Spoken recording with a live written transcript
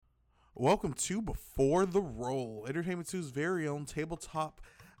Welcome to Before the Roll, Entertainment 2's very own tabletop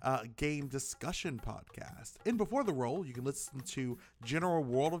game discussion podcast. In Before the Roll, you can listen to General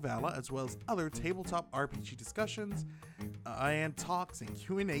World of Valor as well as other tabletop RPG discussions and talks and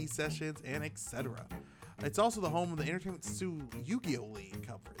Q&A sessions and etc. It's also the home of the Entertainment 2 Yu-Gi-Oh! League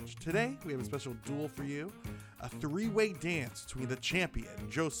coverage. Today, we have a special duel for you, a three-way dance between the champion,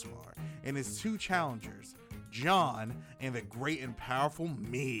 Josmar, and his two challengers, John and the great and powerful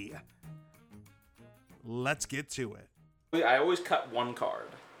me. Let's get to it. I always cut one card.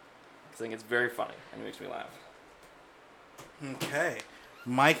 I think it's very funny and it makes me laugh. Okay.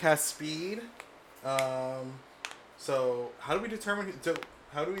 Mike has speed. So how do we determine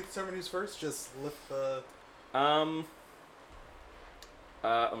who's first? Just lift the.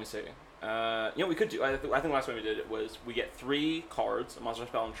 Let me see. We could do. I think the last time we did it was we get 3 cards, a monster,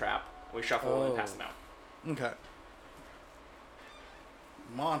 spell, and trap. We shuffle and pass them out. Okay.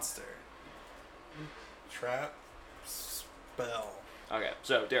 Monster. Trap. Spell. Okay,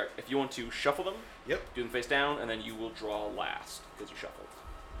 so Derek, if you want to shuffle them, Yep. do them face down, and then you will draw last because you shuffled.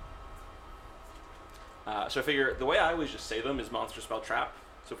 So I figure the way I always just say them is monster, spell, trap.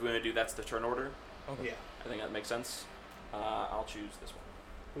 So if we want to do that's the turn order. Okay. Yeah. I think that makes sense. I'll choose this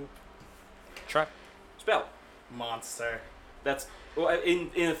one. Boop. Trap. Spell. Monster. That's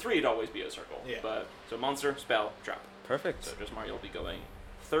in a 3 it'd always be a circle. Yeah. But so monster, spell, trap. Perfect. So just Mario will be going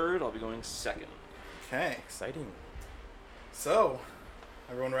third. I'll be going second. Okay. Exciting. So,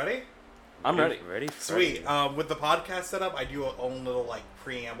 everyone ready? I'm ready. Ready? Sweet. With the podcast setup, I do a own little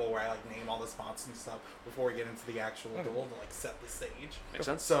preamble where I name all the spots and stuff before we get into the actual duel to set the stage. Makes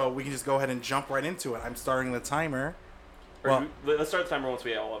sense. So we can just go ahead and jump right into it. I'm starting the timer. Well, let's start the timer once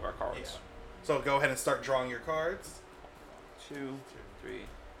we have all of our cards. Yeah. So go ahead and start drawing your cards. 2, 3,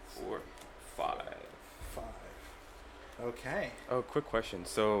 4, 5. 5. Okay. Oh, quick question.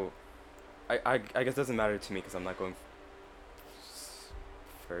 So, I guess it doesn't matter to me because I'm not going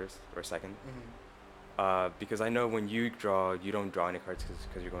first or second. Mm-hmm. Because I know when you draw, you don't draw any cards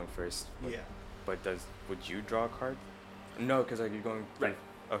because you're going first. Yeah. But would you draw a card? No, because you're going. Right.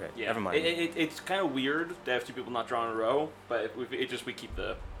 Okay. Yeah. Never mind. It's kind of weird to have 2 people not draw in a row, but we keep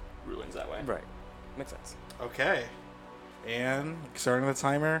the rulings that way. Right. Makes sense. Okay. And starting the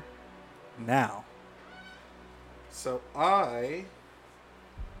timer now. So I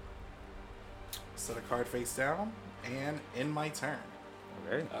set a card face down and in my turn.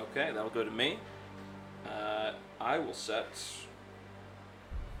 Okay. Okay, that'll go to me. I will set.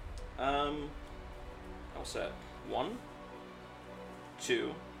 I'll set 1,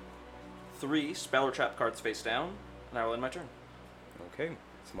 2, 3 spell or trap cards face down, and I will end my turn. Okay.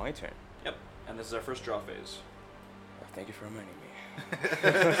 It's my turn. Yep, and this is our first draw phase. Oh, thank you for reminding me.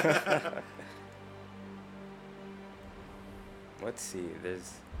 Let's see.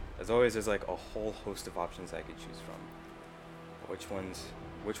 There's like a whole host of options I could choose from.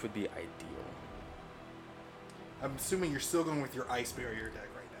 Which would be ideal? I'm assuming you're still going with your ice barrier deck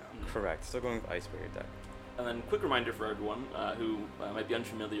right now. Correct. Still going with Ice Barrier deck. And then, quick reminder for everyone who might be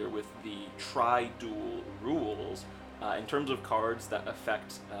unfamiliar with the tri-duel rules. In terms of cards that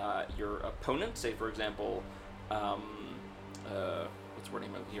affect your opponent, say for example, what's the word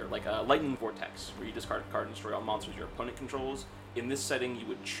name here? Like Lightning Vortex, where you discard a card and destroy all monsters your opponent controls. In this setting, you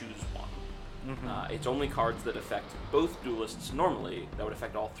would choose one. Mm-hmm. It's only cards that affect both duelists normally that would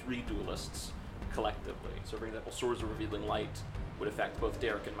affect all 3 duelists collectively. So, for example, Swords of Revealing Light would affect both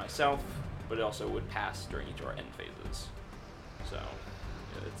Derek and myself, but it also would pass during each of our end phases. So,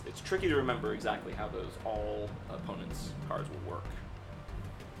 it's tricky to remember exactly how those all opponents' cards will work.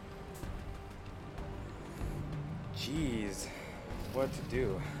 Jeez, what to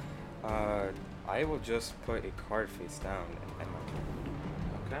do? I will just put a card face down and end my turn.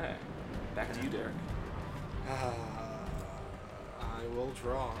 Okay. Back to you, Derek. I will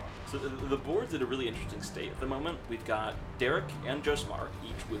draw. So the board's at a really interesting state at the moment. We've got Derek and Josmar,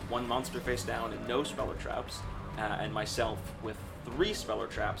 each with 1 monster face down and no speller traps, and myself with 3 speller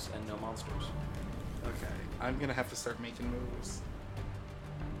traps and no monsters. Okay. I'm going to have to start making moves.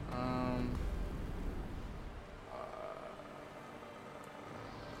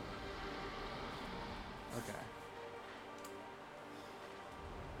 Okay.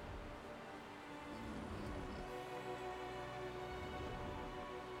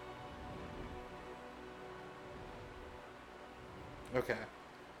 Okay.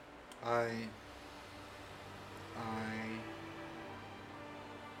 I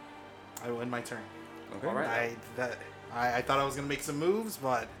will end my turn. Okay. All right. I thought I was gonna make some moves,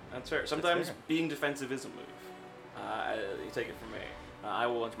 but That's fair. Sometimes fair. being defensive is a move. You take it from me. I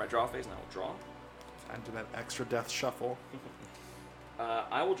will enter my draw phase and I will draw. time to that extra death shuffle.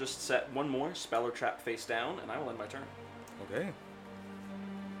 I will just set one more spell or trap face down, and I will end my turn. Okay.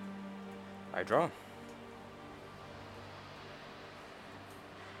 I draw.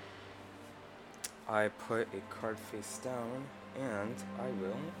 I put a card face down, and I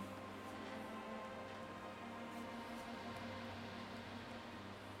will.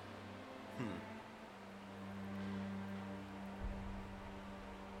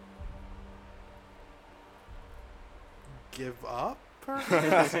 Give up?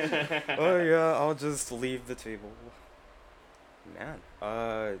 Perhaps? Oh yeah, I'll just leave the table. Man,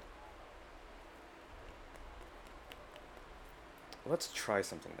 let's try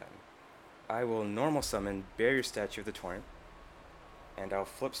something then. I will normal summon Barrier Statue of the Torrent, and I'll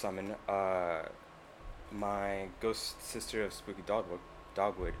flip summon my Ghost Sister of Spooky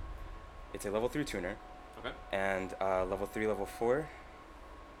Dogwood. It's a level 3 tuner. Okay. And level 3, level 4,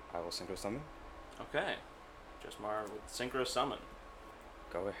 I will synchro summon. Okay. Jesmar with Synchro Summon.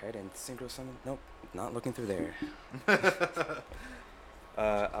 Go ahead and synchro summon. Nope, not looking through there.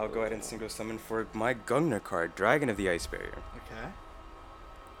 I'll go ahead and synchro summon for my Gungner card, Dragon of the Ice Barrier. Okay.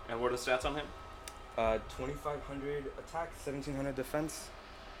 And what are the stats on him? 2500 attack, 1700 defense.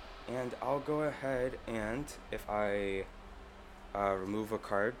 And I'll go ahead and, if I remove a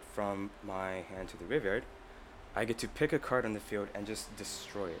card from my hand to the graveyard, I get to pick a card on the field and just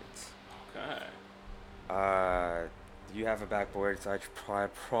destroy it. Okay. You have a backboard, so I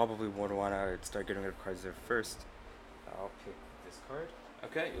probably would want to start getting rid of cards there first. I'll pick this card.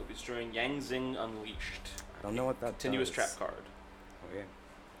 Okay, you'll be destroying Yangzing Unleashed. I don't know what that Continuous does. trap card. Okay.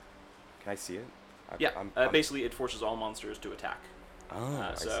 Can I see it? Yeah, I'm basically it forces all monsters to attack. Oh,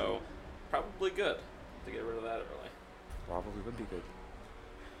 I see. So, probably good to get rid of that early. Probably would be good.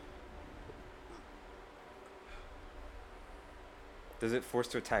 Does it force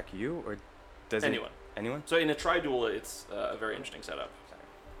to attack you, or does Anyone. Anyone? So in a tri-duel, it's a very interesting setup.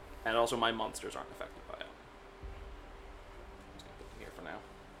 And also my monsters aren't affected by it. Just gonna put them here for now.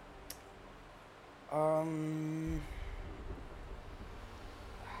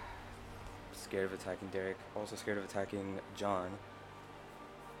 Scared of attacking Derek. Also scared of attacking John.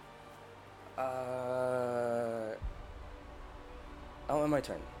 I'll end my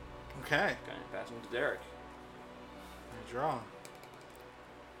turn. Okay. Okay, passing to Derek. I draw.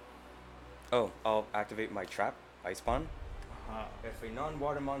 Oh, I'll activate my trap, Ice Spawn. Uh-huh. If a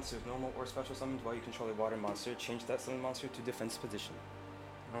non-water monster is normal or special summoned while you control a water monster, change that summoned monster to defense position.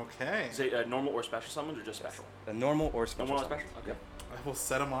 Okay. Is it normal or special summoned or just special? A normal or special Normal or summoned. special? Okay. I will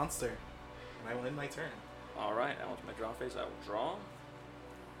set a monster. And I will end my turn. Alright, I want to my draw phase. I will draw.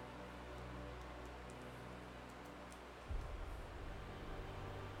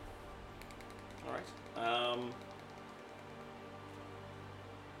 Alright.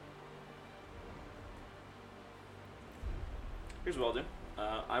 Here's what I'll do.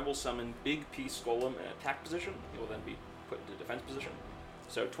 I will summon Big P Golem in attack position. He will then be put into defense position.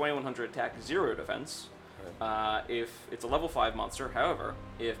 So 2100 attack, 0 defense. If it's a level 5 monster, however,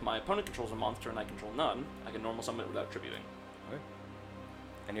 if my opponent controls a monster and I control none, I can normal summon it without tributing. Okay.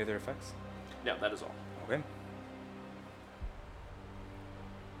 Any other effects? Yeah, that is all. Okay.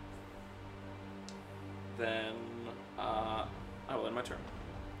 Then I will end my turn.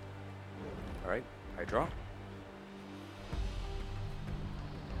 Alright, I draw.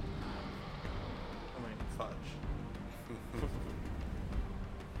 I mean, fudge.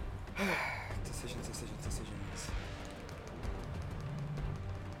 Decisions.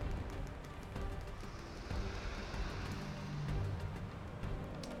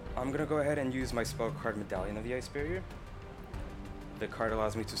 I'm gonna go ahead and use my spell card Medallion of the Ice Barrier. The card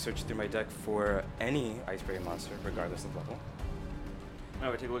allows me to search through my deck for any Ice Barrier monster, regardless of level.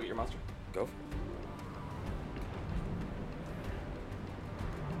 Alright, take a look at your monster. Go.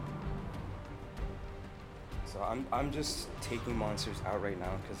 So I'm just taking monsters out right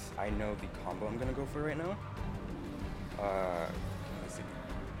now because I know the combo I'm gonna go for right now. Let's see.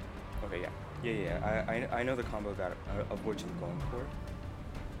 Okay, yeah. I know the combo that of which I'm going for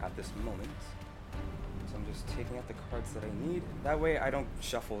at this moment. So I'm just taking out the cards that I need. That way I don't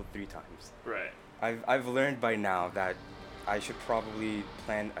shuffle 3 times. Right. I've learned by now that I should probably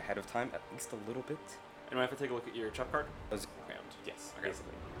plan ahead of time at least a little bit. And if I take a look at your chop card? As- Hand. Yes, Okay.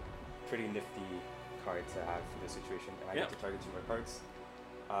 basically. Pretty nifty card to have for this situation, and I Yeah. get to target 2 more cards.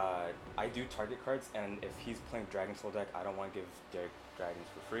 I do target cards, and if he's playing Dragon Soul deck, I don't want to give Derek dragons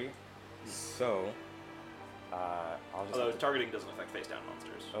for free. So, I'll just. Although have to- targeting doesn't affect face down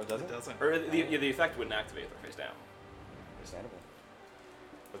monsters. Oh, does It it? doesn't. Or the effect wouldn't activate if they're face down. Understandable.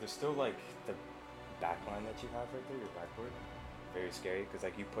 But there's still like the backline that you have right there, your backboard. Very scary because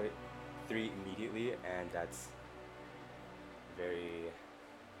like you put 3 immediately, and that's very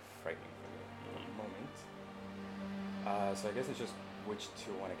frightening for me at the moment. So I guess it's just which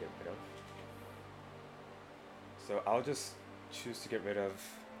two I want to get rid of. So I'll just choose to get rid of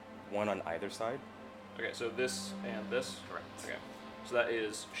one on either side. Okay, so this and this? Correct. Okay. So that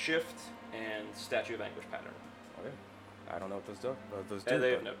is Shift and Statue of Anguish pattern. Okay. I don't know what those do. And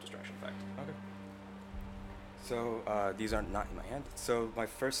they have but- no distraction effect. Okay. So these are not in my hand. So my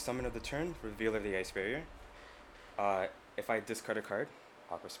first summon of the turn, Revealer of the Ice Barrier. If I discard a card,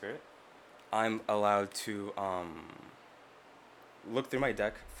 Aqua Spirit, I'm allowed to look through my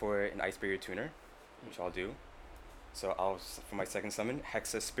deck for an Ice Barrier tuner, which I'll do. So for my second summon,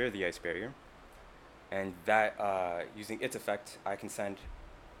 Hexa Spear the Ice Barrier. And that, using its effect, I can send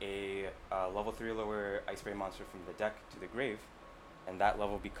a level 3 lower Ice Barrier monster from the deck to the grave, and that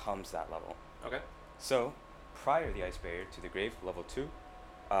level becomes that level. Okay. So, prior to the Ice Barrier to the grave, level 2,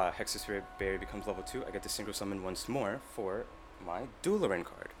 Hexa Spear Barrier becomes level 2. I get to synchro summon once more for my Duelorin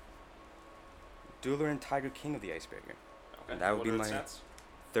card. Duelorin Tiger King of the Ice Barrier. Okay. And that would What be are my its stats?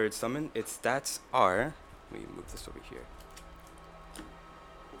 third summon. Its stats are... Let me move this over here.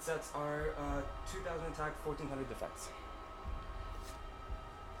 Its stats are 2,000 attack, 1,400 defense.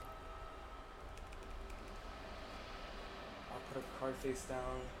 I'll put a card face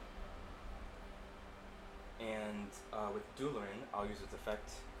down. And with Duelorin, I'll use its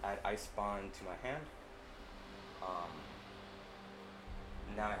effect, add Ice Bond to my hand.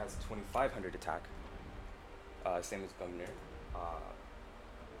 Now it has 2,500 attack. Same as Gungnir.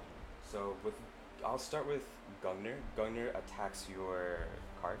 So I'll start with Gungnir. Gungnir attacks your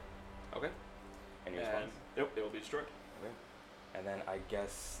card. Okay. And your And response. nope, it will be destroyed. Okay. And then I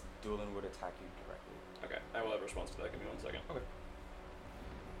guess Duelin would attack you directly. Okay. I will have a response to that. Give me 1 second. Okay.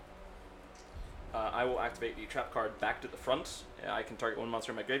 I will activate the trap card back to the front. I can target one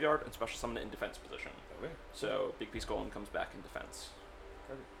monster in my graveyard and special summon it in defense position. Okay. So Big Piece Golem comes back in defense.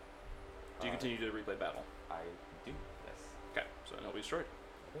 Perfect. Do you continue to replay battle? I do. Yes. Okay. So then it'll be destroyed.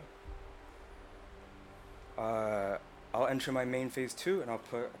 Okay. I'll enter my main phase 2 and I'll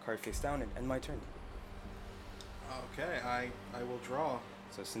put a card face down and end my turn. Okay, I will draw.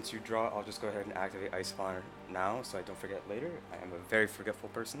 So since you draw, I'll just go ahead and activate Ice Spawner now so I don't forget later. I am a very forgetful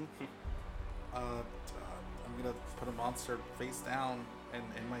person. I'm gonna put a monster face down and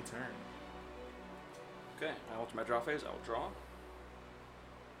end my turn. Okay. I will to my draw phase. I will draw.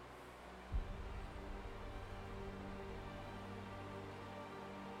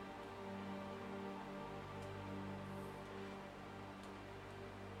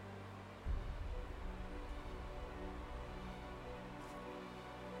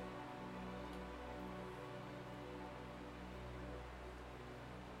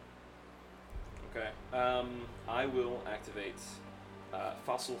 Okay. I will activate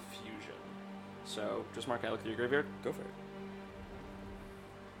Fossil Fusion. So just mark I look through your graveyard. Go for it.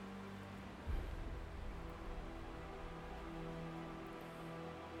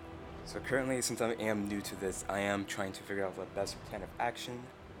 So currently, since I am new to this, I am trying to figure out the best plan of action.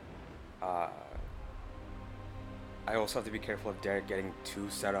 I also have to be careful of Derek getting too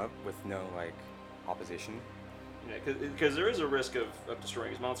set up with no opposition. Yeah, because there is a risk of destroying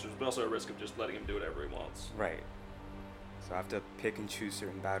his monsters, but also a risk of just letting him do whatever he wants. Right. So I have to pick and choose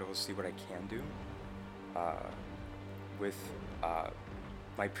certain battles, see what I can do. With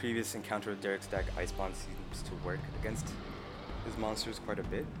my previous encounter with Derek's deck, Icebond seems to work against his monsters quite a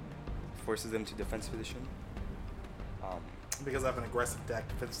bit. Forces them to defense position. Because I have an aggressive deck,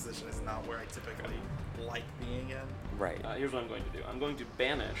 defense position is not where I typically like being in. Right. Here's what I'm going to do. I'm going to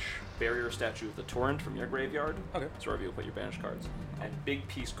banish Barrier Statue of the Torrent from your graveyard. Okay. So wherever you put your banished cards. And Big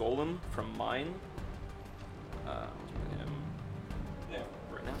Piece Golem from mine. Let's put him there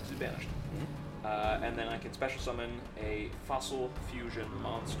right now. He's banished. Mm-hmm. And then I can special summon a Fossil Fusion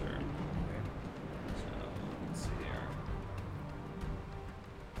monster. Okay. So let's see here.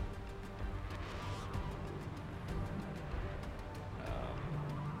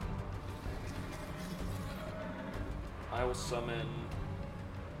 I will summon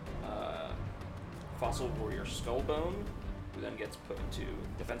Fossil Warrior Skullbone, who then gets put into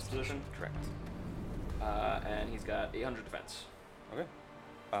defense position. Correct. And he's got 800 defense. Okay.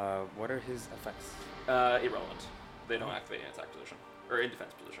 What are his effects? Irrelevant. They don't activate in attack position or in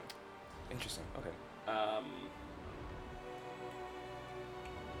defense position. Interesting. Okay.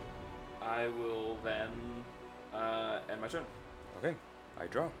 I will then end my turn. Okay. I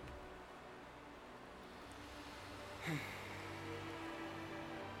draw.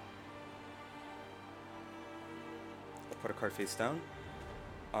 I'll put a card face down.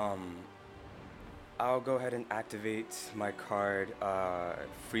 I'll go ahead and activate my card,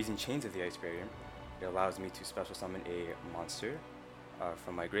 Freezing Chains of the Ice Barrier. It allows me to special summon a monster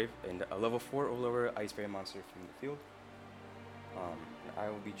from my grave, and a level 4 or lower Ice Barrier monster from the field. And I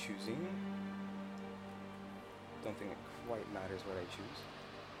will be choosing. Don't think it quite matters what I choose.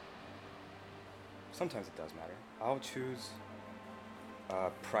 Sometimes it does matter. I'll choose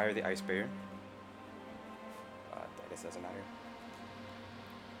Prior the Ice Barrier. I guess it doesn't matter.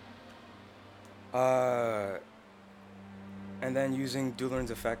 And then using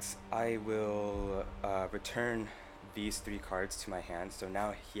Dueler's effects, I will return these 3 cards to my hand. So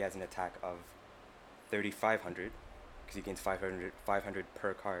now he has an attack of 3,500 because he gains 500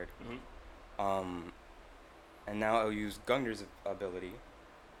 per card. Mm-hmm. And now I'll use Gungner's ability.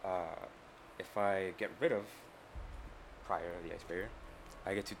 If I get rid of Prior the Ice Barrier,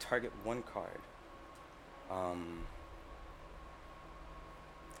 I get to target 1 card.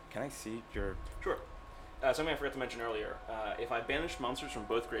 Can I see your... Sure. Something I forgot to mention earlier. If I banish monsters from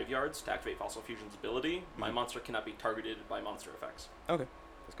both graveyards to activate Fossil Fusion's ability, my monster cannot be targeted by monster effects. Okay,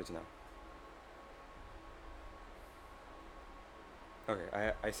 that's good to know.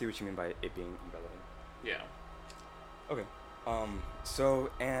 Okay, I see what you mean by it being irrelevant. Yeah. Okay.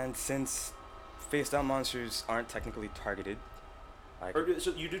 And since face down monsters aren't technically targeted,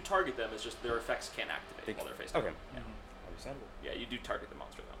 So you do target them, it's just their effects can't activate while they're face down. Okay. Yeah. Understandable. Yeah, you do target the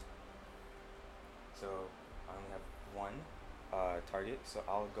monster though. So I only have 1 target, so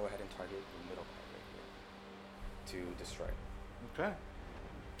I'll go ahead and target the middle card right here to destroy. Okay.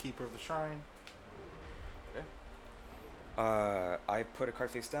 Keeper of the Shrine. Okay. I put a card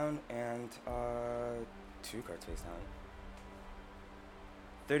face down and 2 cards face down.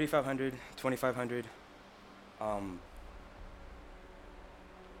 3,500, 2,500.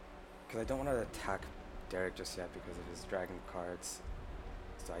 Because I don't want to attack Derek just yet because of his dragon cards.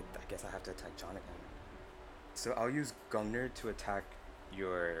 So I guess I have to attack John again. So I'll use Gungner to attack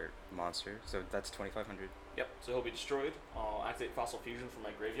your monster. So that's 2,500. Yep, so he'll be destroyed. I'll activate Fossil Fusion from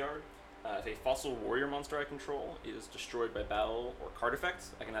my graveyard. If a Fossil Warrior monster I control is destroyed by battle or card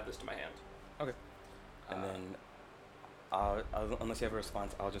effects, I can add this to my hand. Okay. And then, unless you have a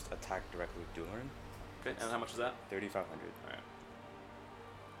response, I'll just attack directly with Dueler. Okay, and how much is that? 3,500. Alright.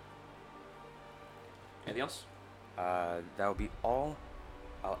 Anything else? That will be all.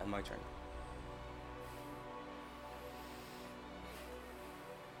 I'll end my turn.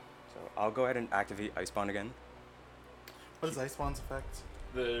 So I'll go ahead and activate Icebound again. What is Icebound's effect?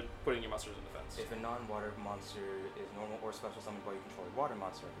 The putting your monsters in defense. If a non-water monster is normal or special summoned while you control a water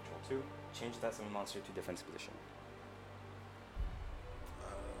monster I control too, change that summon monster to defense position.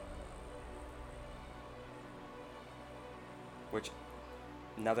 Which,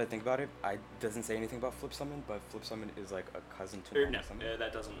 now that I think about it, doesn't say anything about flip summon, but flip summon is like a cousin to normal summon.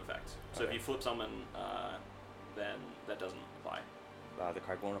 That doesn't affect. So if you flip summon, then that doesn't apply. The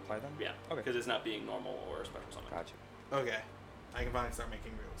card won't apply then? Yeah. Okay. Because it's not being normal or special summon. Gotcha. Okay. I can finally start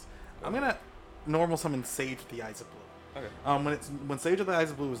making rules. I'm gonna normal summon Sage with the Eyes of Blue. Okay. When Sage with the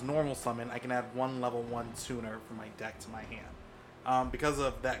Eyes of Blue is normal summon, I can add 1 level 1 tuner from my deck to my hand. Because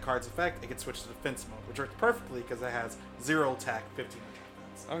of that card's effect, it can switch to defense mode, which works perfectly because it has 0 attack, 1500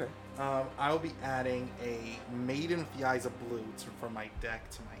 defense. Okay. I will be adding a Maiden with the Eyes of Blue from my deck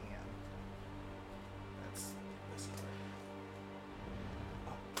to my hand. That's this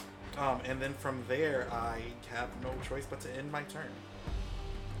card. And then from there, I have no choice but to end my turn.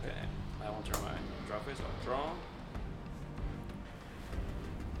 Okay. I will turn my draw phase. I'll draw.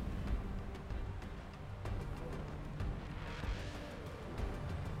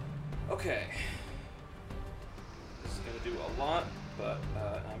 Okay. This is going to do a lot, but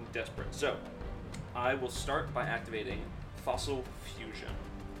I'm desperate. So, I will start by activating Fossil Fusion.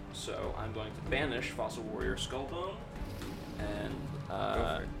 So, I'm going to banish Fossil Warrior Skullbone. And,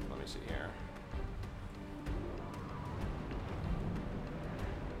 let me see here.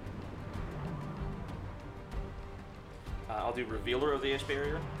 I'll do Revealer of the Ice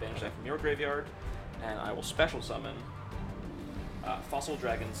Barrier, banish that from your graveyard, and I will special summon Fossil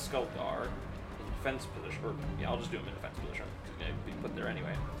Dragon Skullgar in defense position. Or, yeah, I'll just do him in defense position, because he's going to be put there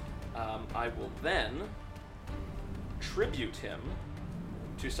anyway. I will then tribute him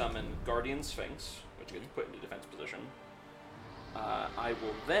to summon Guardian Sphinx, which gets put into defense position. I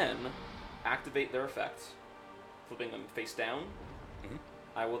will then activate their effect, flipping them face down. Mm-hmm.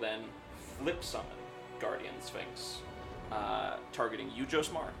 I will then flip summon Guardian Sphinx, targeting you,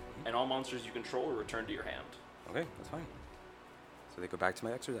 Josmar, and all monsters you control are returned to your hand. Okay, that's fine. So they go back to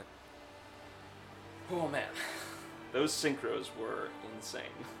my extra deck. Oh man, those synchros were insane.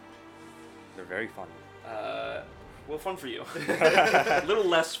 They're very fun. Well, fun for you. A little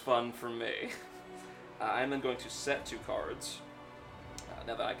less fun for me. I'm then going to set 2 cards.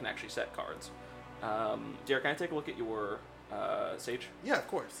 Now that I can actually set cards. Derek, can I take a look at your Sage? Yeah, of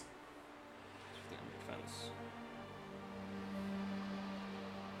course. Defense.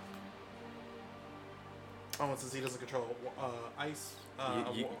 Oh, since he doesn't control ice.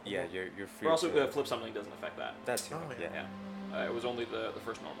 Yeah, you're free. Or also, to... flip summoning doesn't affect that. That's too. Oh, Yeah. Yeah. It was only the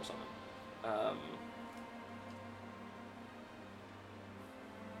first normal summon.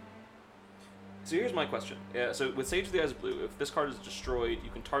 So here's my question. So with Sage of the Eyes of Blue, if this card is destroyed,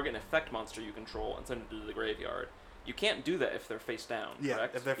 you can target an effect monster you control and send it to the graveyard. You can't do that if they're face down, Yeah,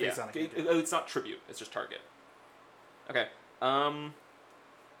 correct? if they're face down, I can't do It's not tribute, it's just target. Okay. I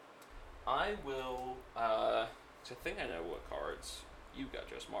will, I think I know what cards you got,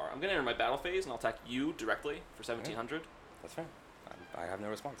 Josmar. I'm going to enter my battle phase, and I'll attack you directly for 1,700. That's fine. I have no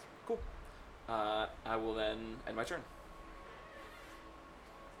response. Cool. I will then end my turn.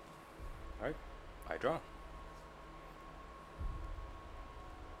 All right. I draw. Go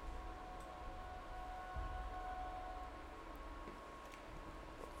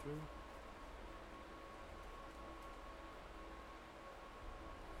through.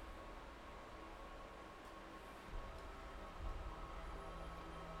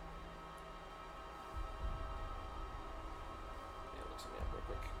 Yeah, look something up real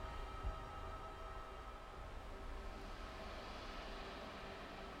quick.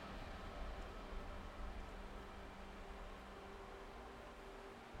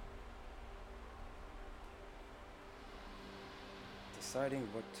 Deciding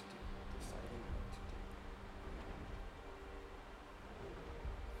what to do. Deciding what to do.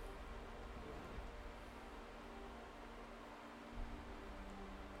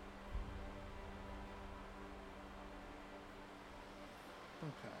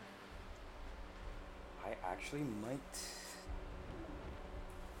 Okay. I actually might.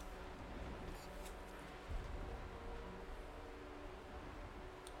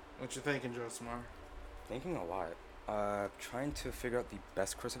 What you thinking, Josmar? Thinking a lot. Trying to figure out the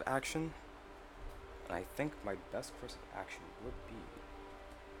best course of action. And I think my best course of action would be.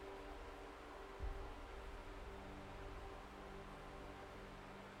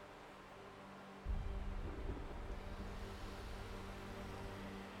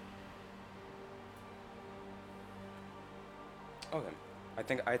 Okay. I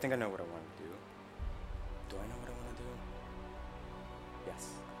think I know what I want to do. Do I know what I want to do? Yes,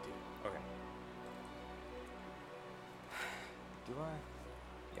 I do. Okay. Do I?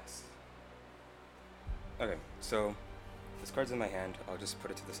 Yes. Okay, so this card's in my hand. I'll just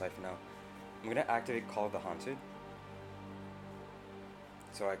put it to the side for now. I'm gonna activate Call of the Haunted.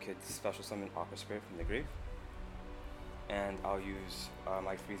 So I could special summon Aqua Spirit from the grave. And I'll use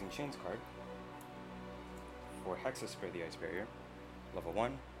my Freezing Chains card for Hexa Spray the Ice Barrier. Level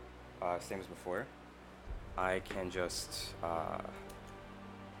 1. Same as before. I can just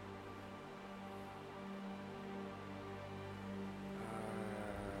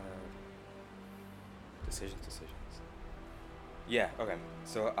decisions. Yeah, okay.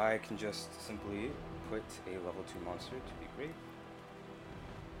 So I can just simply put a level 2 monster to the grave.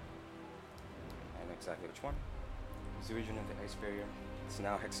 I know exactly which one. Zoojin of the Ice Barrier. So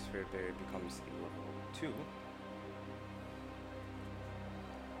now Hex Spirit Barrier becomes a level 2.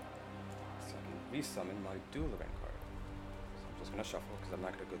 So I can resummon my Duelerang card. So I'm just gonna shuffle because I'm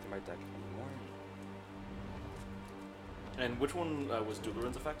not gonna go through my deck anymore. And which one was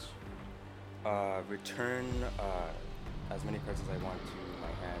Duelerang's effects? Return as many cards as I want to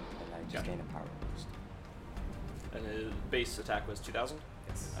my hand, and I just gain a power boost. And his base attack was 2,000?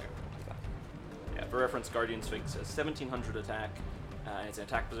 Yes. Okay. Yeah, for reference, Guardian Sphinx has 1,700 attack, and it's in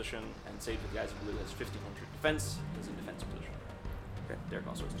attack position, and Sage of the Eyes of Blue has 1,500 defense, is in defense position. Okay. Derek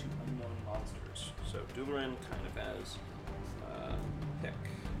also has 2 unknown monsters. So Duelerang kind of has pick.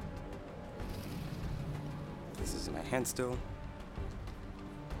 This is in my hand still.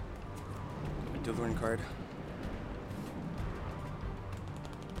 My Duelerang card.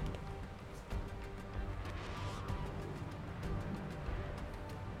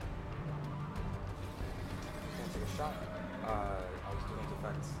 Gonna take a shot. I was doing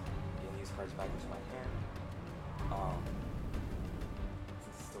effects, getting these cards back into my hand.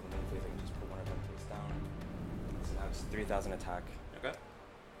 Since it's still the main phase, I can just put one of them face down. So now it's 3,000 attack. Okay.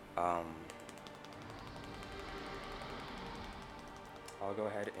 I'll go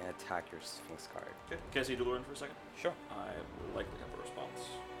ahead and attack your Sphinx card. Okay. Can I see Duelerang for a second? Sure. I will likely have a response.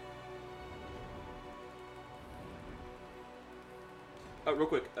 Real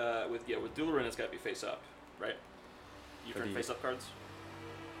quick, with Duelerang, it's got to be face up, right? You turn face up cards.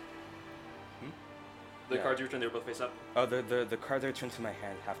 The Yeah. cards you return, they were both face up. Oh, the cards I return to my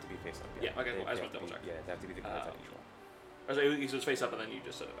hand have to be face up. Yeah, okay, cool. I just They want to double check. Yeah, they have to be the cards I control. Oh, so it was face up, and then you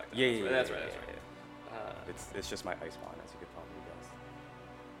just set it back down. Yeah, That's right. It's just my ice bond, as you could probably guess.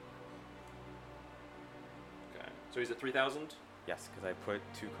 Okay. So he's at 3,000. Yes, because I put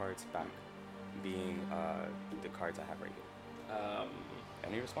 2 cards back, being the cards I have right here.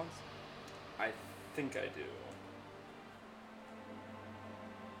 Any response? I think I do.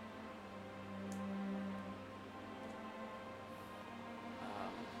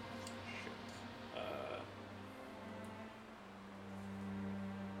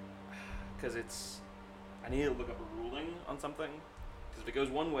 Because I need to look up a ruling on something. Because if it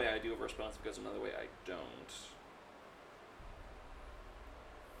goes one way, I do have a response. If it goes another way, I don't.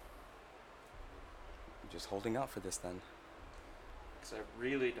 I'm just holding out for this then. Because I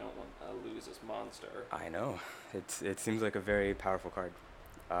really don't want to lose this monster. I know. It seems like a very powerful card.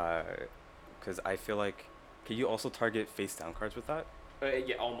 Because I feel like... Can you also target face-down cards with that?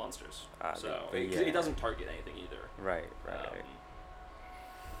 Yeah, all monsters. It doesn't target anything either. Right.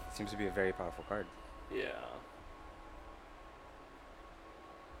 Seems to be a very powerful card. Yeah.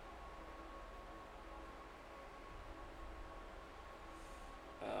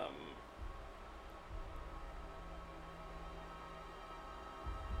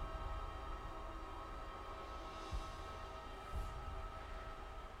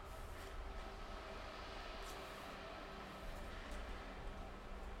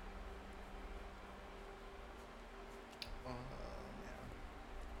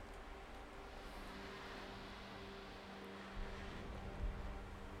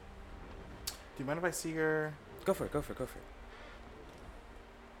 Do you mind if I see your Go for it.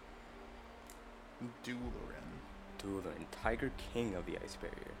 Dueler, Tiger King of the Ice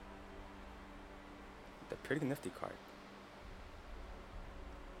Barrier. The pretty nifty card.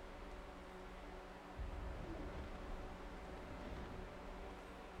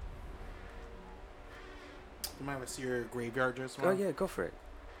 Do you mind if I see your graveyard as well? Oh yeah, go for it.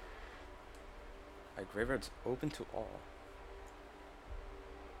 My graveyard's open to all.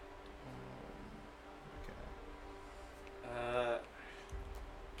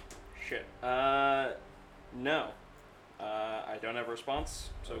 Shit. No. I don't have a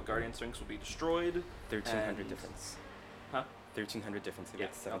response, so Guardian Sphinx will be destroyed. 1,300 difference. Huh? 1,300 difference Yeah,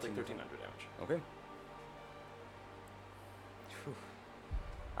 against I'll take 1,700. 1,300 damage. Okay. Phew.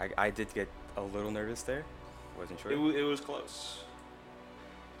 I did get a little nervous there. Wasn't sure. It was close.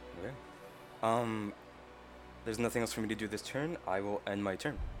 Okay. There's nothing else for me to do this turn. I will end my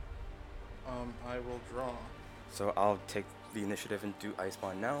turn. I will draw. So I'll take the initiative and do Ice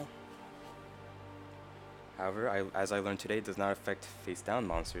Bond now. However, as I learned today, it does not affect face-down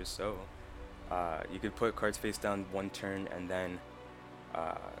monsters, so you could put cards face down one turn and then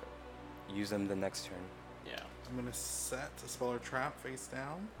use them the next turn. Yeah. I'm gonna set a spell or trap face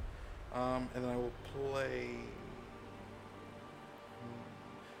down, and then I will play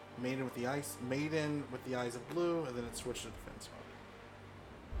Maiden with the Eyes of Blue, and then it switched to defense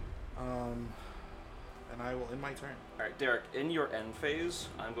mode. And I will end my turn. All right, Derek. In your end phase,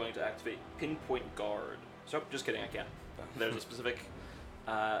 I'm going to activate Pinpoint Guard. So, just kidding. I can't. There's a specific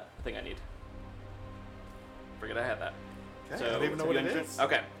thing I need. Forget I had that. Okay, So, I don't even know what it is.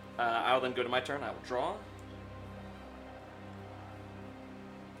 Okay. I'll then go to my turn. I will draw.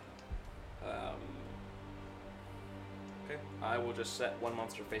 Okay. I will just set one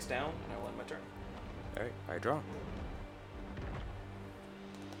monster face down, and I will end my turn. Alright, I draw.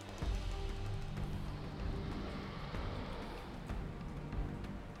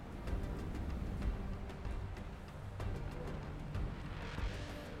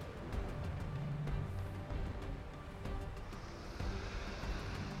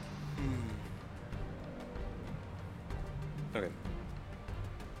 Okay.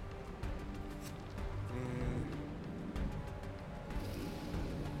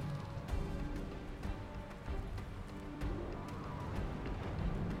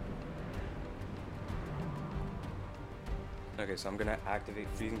 Okay, so I'm gonna activate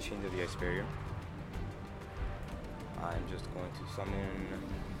Freezing Chains of the Ice Barrier. I'm just going to summon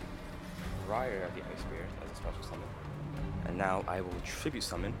Rider of the Ice Barrier as a special summon. And now I will Tribute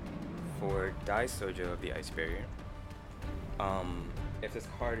Summon for Desolate of the Ice Barrier. If this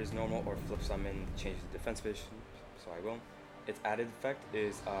card is normal or flip summon, change the defense position, so I will. Its added effect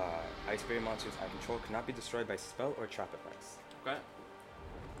is Ice Barrier monsters I control cannot be destroyed by spell or trap effects. Okay.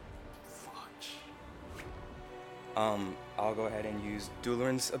 Fudge. I'll go ahead and use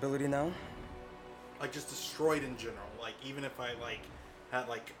Dueler's ability now. Like just destroyed in general. Like even if I had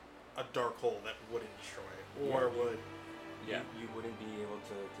a dark hole that wouldn't destroy it, or would. Yeah. You wouldn't be able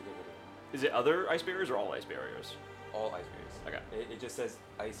to get rid of it. Is it other ice barriers or all ice barriers? All ice barriers. Okay. It just says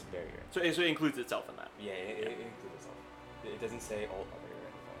Ice Barrier. So it includes itself in that. Yeah, it includes itself. It doesn't say alt other or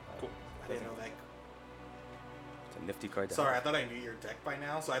anything like that. Cool. I didn't know that. It's a nifty card. to Sorry, I have. thought I knew your deck by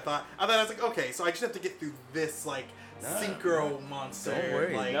now, so I thought I was like, okay, so I just have to get through this like No. synchro monster. Don't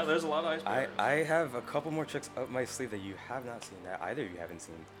worry. Like, No, there's a lot of ice barriers. I have a couple more tricks up my sleeve that you have not seen, that either of you haven't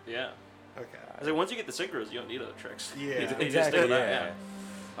seen. Yeah. okay. I say once you get the synchros, you don't need other tricks. Yeah. You just stick Exactly. with that,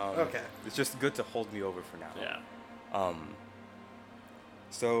 Yeah. Okay. It's just good to hold me over for now. Yeah.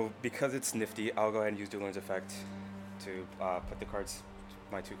 So because it's nifty, I'll go ahead and use Dueler's effect to put the cards,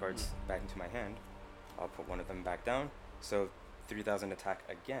 my 2 cards, back into my hand. I'll put one of them back down. So 3,000 attack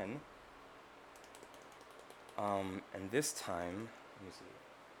again. And this time, let me see.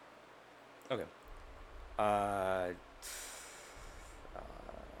 Okay.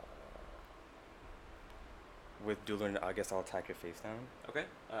 With Dueler, I guess I'll attack your face down. Okay.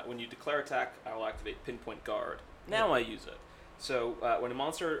 When you declare attack, I will activate Pinpoint Guard. Now I use it. So when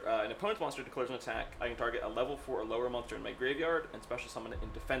an opponent's monster declares an attack, I can target a level 4 or lower monster in my graveyard and special summon it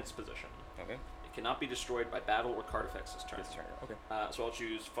in defense position. Okay. It cannot be destroyed by battle or card effects this turn. This turn. Okay. So I'll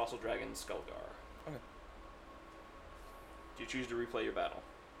choose Fossil Dragon Skullgar. Okay. Do you choose to replay your battle?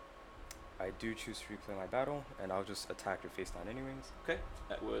 I do choose to replay my battle, and I'll just attack your face down anyways. Okay.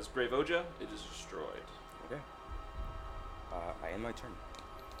 That was Brave Oja. It is destroyed. Okay. I end my turn.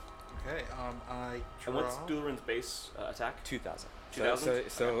 Okay. I And draw. what's Dueler's base attack? 2,000. 2,000?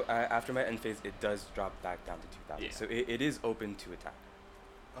 So after my end phase, it does drop back down to 2,000. Yeah. So it is open to attack.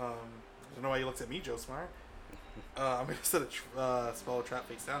 I don't know why you looked at me, Joe Smart. I'm gonna set a spell or trap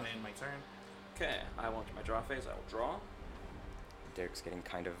face down and end my turn. Okay. I will enter my draw phase. I will draw. Derek's getting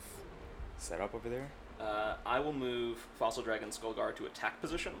kind of set up over there. I will move Fossil Dragon Skullgar to attack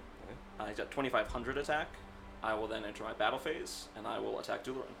position. Okay. He's at 2,500 attack. I will then enter my battle phase, and I will attack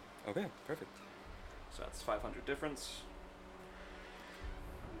Duelerin. Okay, perfect. So that's 500 difference.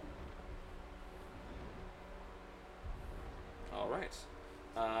 All right.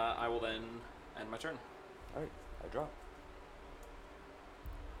 I will then end my turn. All right, I draw.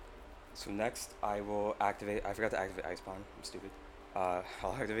 So next, I will activate. I forgot to activate Icepawn. I'm stupid. I'll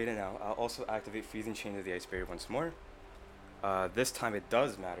activate it now. I'll also activate Freezing Chain of the Ice Barrier once more. This time it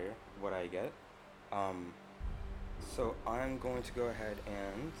does matter what I get. So I'm going to go ahead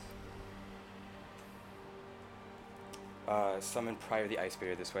and summon Prior the Ice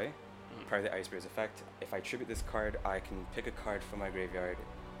Barrier this way. Mhm. Prior the Ice Barrier's effect. If I tribute this card, I can pick a card from my graveyard,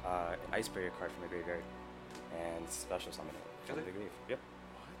 an Ice Barrier card from my graveyard, and special summon it from Okay. the grave. Yep.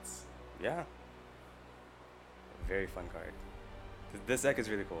 What? Yeah. Very fun card. This deck is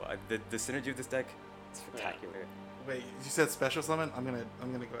really cool. The synergy of this deck is spectacular. Wait, you said special summon? I'm gonna go ahead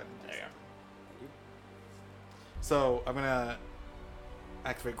and do There you go. something. So I'm gonna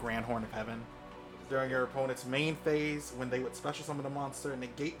activate Grand Horn of Heaven. During your opponent's main phase, when they would special summon a monster,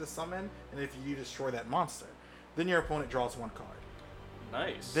 negate the summon, and if you destroy that monster, then your opponent draws 1 card.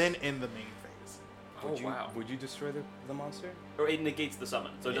 Nice. Then in the main phase. Oh, wow. Would you destroy the monster? Or it negates the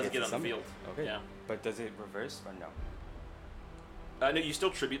summon, so it doesn't Negates get on the the summon? field. Okay. Yeah. But does it reverse or no? No, you still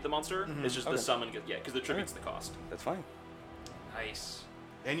tribute the monster. Mhm. It's just Okay. the summon gets because the tribute's the cost. That's fine. Nice.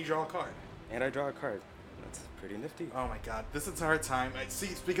 And you draw a card. And I draw a card. That's pretty nifty. Oh my god, this entire time, see,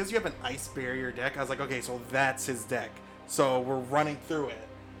 it's because you have an Ice Barrier deck, I was like, okay, so that's his deck. So we're running through it.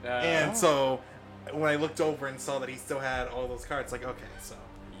 And so when I looked over and saw that he still had all those cards, like, okay, so.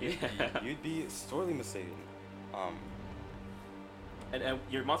 Yeah. You'd be sorely mistaken. And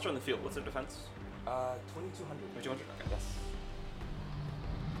your monster on the field, what's their defense? 2,200. 2,200? Okay. Yes.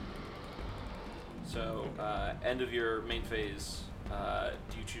 So, end of your main phase,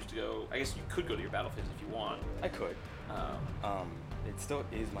 do you choose to go... I guess you could go to your battle phase if you want. I could. Um, It still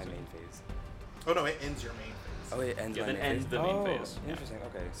is my main phase. Oh no, it ends your main phase. Oh, it ends Yeah, my then main ends phase. the main Oh, phase. Yeah. Interesting.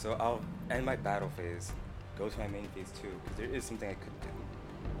 Okay, so I'll end my battle phase, go to my main phase too, because there is something I could do,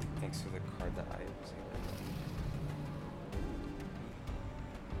 thanks to the card that I was able to.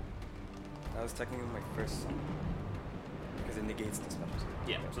 That was technically my first summon, because it negates the special summon.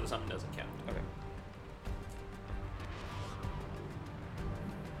 yeah, so the summon doesn't count. Okay.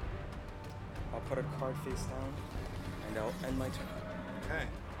 I'll put a card face down, and I'll end my turn. Okay.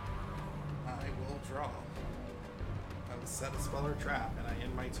 I will draw. I will set a spell or trap, and I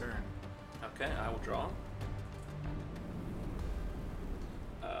end my turn. Okay, I will draw.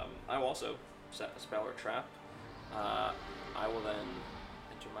 I will also set a spell or trap. I will then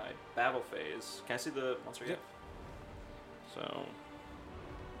enter my battle phase. Can I see the monster Yep. yet? So...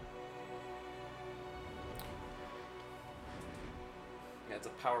 yeah, it's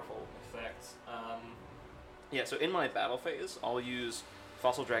a powerful effect. Yeah, so in my battle phase, I'll use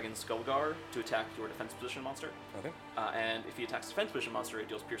Fossil Dragon Skullgar to attack your defense position monster. Okay. And if he attacks defense position monster, it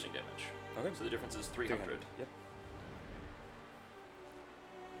deals piercing damage. Okay. So the difference is 300. Yep.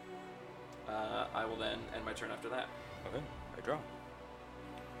 I will then end my turn after that. Okay, I draw.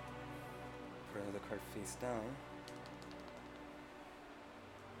 Put another card face down.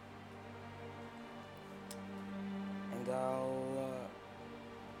 And I'll.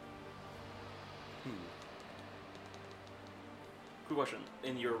 Quick question.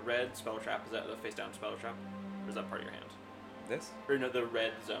 In your red spell trap, is that the face down spell trap? Or is that part of your hand? This? Or no, the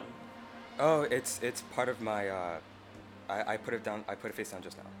red zone. Oh, it's part of my. I put it down. I put it face down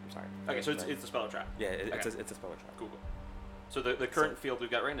just now. I'm sorry. Okay, so it's a spell trap. Yeah, Okay. it's a spell trap. Cool. So the current field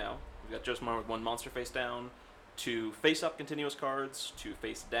we've got right now, we've got Josemar with 1 monster face down, 2 face up continuous cards, 2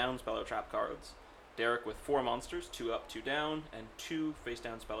 face down speller trap cards, Derek with 4 monsters, 2 up, 2 down, and 2 face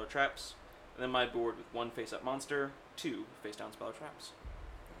down speller traps, and then my board with 1 face up monster, 2 face down speller traps.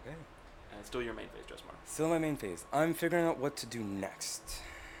 Okay. And it's still your main phase, Josemar. Still my main phase. I'm figuring out what to do next.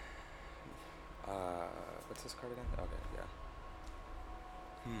 What's this card again? Okay, yeah.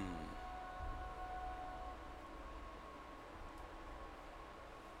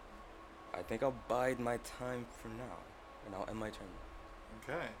 I think I'll bide my time for now, and I'll end my turn.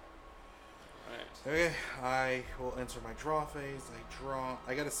 Okay. Alright. Okay, I will enter my draw phase. I draw.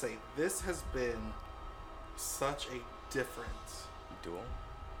 I gotta say, this has been such a different Duel?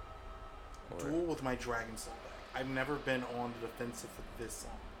 duel with my Dragon Soul deck. I've never been on the defensive for this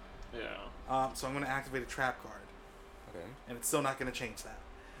long. Yeah. So I'm gonna activate a trap card, Okay. and it's still not gonna change that.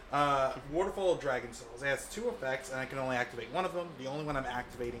 Waterfall of Dragon Souls. It has 2 effects, and I can only activate one of them. The only one I'm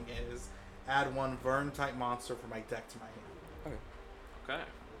activating is add 1 Vern type monster from my deck to my hand. Okay. Okay.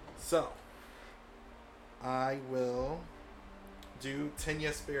 So, I will do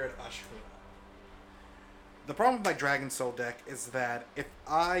Tenya Spirit Ashwina. The problem with my Dragon Soul deck is that if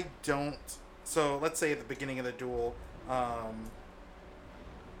I don't... So, let's say at the beginning of the duel, I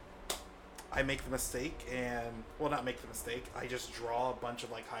make the mistake and... Well, not make the mistake. I just draw a bunch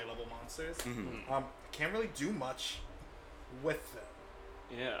of, like, high-level monsters. Mm-hmm. Can't really do much with them.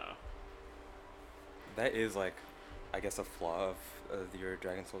 Yeah. That is, like, I guess a flaw of your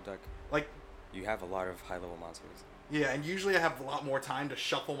Dragon Soul deck. Like... You have a lot of high-level monsters. Yeah, and usually I have a lot more time to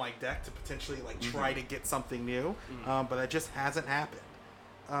shuffle my deck to potentially like try to get something new, but that just hasn't happened.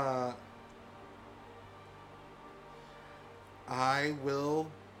 I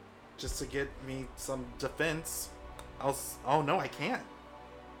will, just to get me some defense. Oh no, I can't.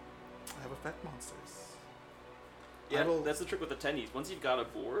 I have effect monsters. Yeah, that's the trick with the tennies. Once you've got a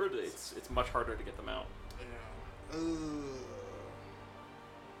board, it's much harder to get them out. Yeah.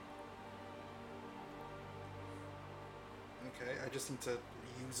 Okay, I just need to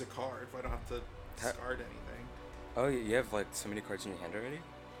use a card if I don't have to discard anything. Oh, you have, like, so many cards in your hand already?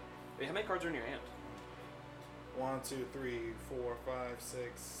 Wait, how many cards are in your hand? 1, 2, 3, 4, 5,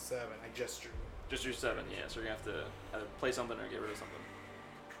 6, 7. I just drew. Just your 7, yeah. So you're gonna have to either play something or get rid of something.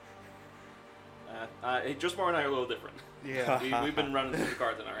 Josemar and I are a little different. Yeah. We've been running through the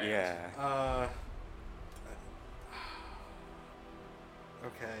cards in our hands. Yeah.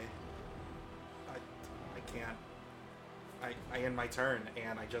 Okay. I can't. I end my turn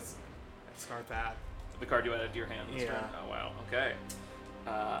and I discard that. So the card you added to your hand this Yeah. turn. Oh wow. Okay.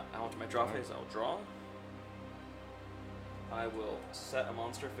 I want to my draw phase. I'll draw. I will set a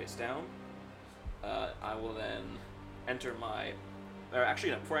monster face down. I will then enter my... Or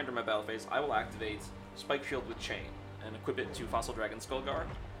actually, no, before I enter my battle phase, I will activate Spike Shield with Chain and equip it to Fossil Dragon Skullguard.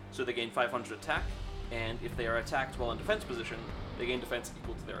 So they gain 500 attack, and if they are attacked while in defense position, they gain defense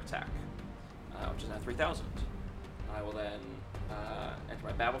equal to their attack, which is now 3,000. I will then enter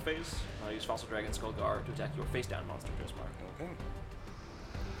my battle phase. I'll use Fossil Dragon Skullguard to attack your face down monster, Josemar. Okay.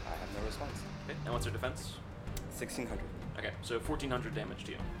 I have no response. Okay, and what's their defense? 1,600. Okay, so 1,400 damage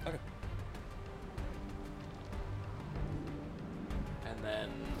to you. Okay. And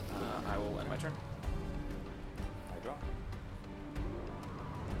then I will end my turn. I draw.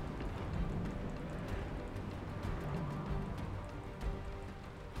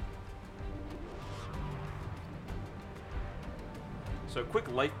 So quick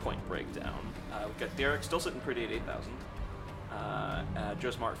life point breakdown. We've got Derek still sitting pretty at 8,000.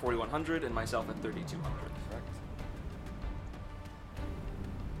 Josemar at 4,100 and myself at 3,200. Correct.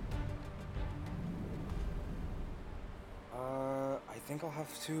 I think I'll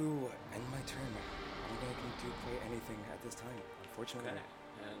have to end my turn. I don't think I can do quite anything at this time, unfortunately. Okay.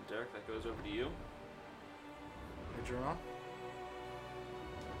 And Derek, that goes over to you. I draw.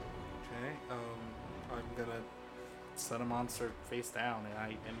 Okay. I'm gonna set a monster face down and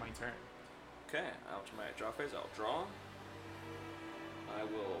I end my turn. Okay, out to my draw phase, I'll draw. I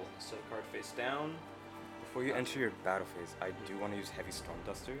will set a card face down. Before you enter your battle phase, I do want to use Heavy Storm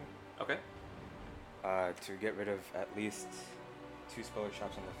Duster Okay. to get rid of at least 2 speller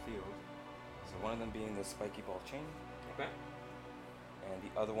traps on the field. So one of them being the spiky ball chain, Okay. and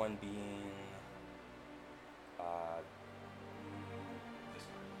the other one being this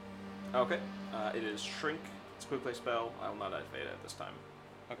one. Okay. It is Shrink. It's a quick play spell. I will not activate it at this time.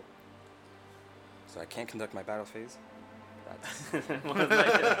 Okay. So I can't conduct my battle phase. That's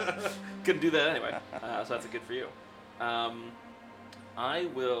Couldn't do that anyway, so that's a good for you. I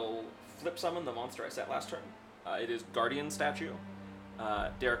will flip summon the monster I set last turn. It is Guardian Statue.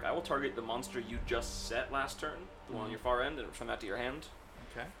 Derek, I will target the monster you just set last turn, the one on your far end, and return that to your hand.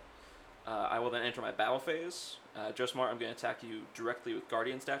 Okay. I will then enter my battle phase. Joe Smart, I'm going to attack you directly with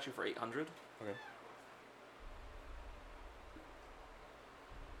Guardian Statue for 800. okay.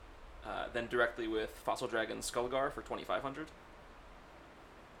 Then directly with Fossil Dragon Skullgar for 2,500.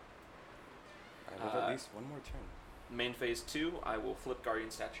 I have at least one more turn. Main phase 2, I will flip Guardian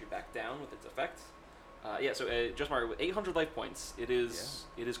Statue back down with its effect. So just Mario with 800 life points, it is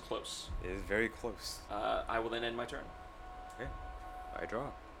close. It is very close. I will then end my turn. Okay. I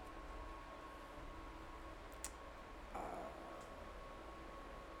draw.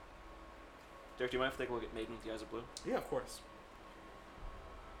 Derek, do you mind if I take a look at Maiden with the Eyes of Blue? Yeah, of course.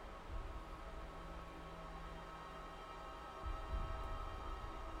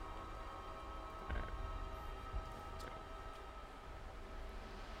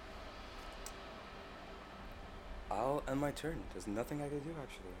 I'll end my turn. There's nothing I can do,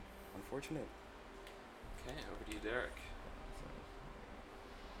 actually. Unfortunate. Okay, over to you, Derek.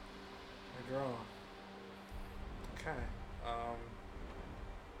 I draw. Okay.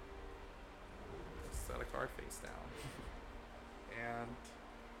 Set a card face down. And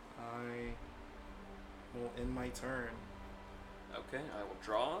I will end my turn. Okay, I will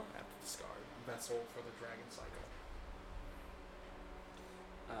draw. I have to discard Vessel for the Dragon Cycle.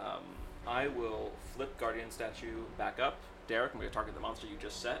 I will flip Guardian Statue back up. Derek, I'm going to target the monster you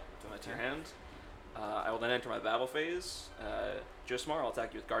just set. Return that to your hand. I will then enter my battle phase. Josmar, I'll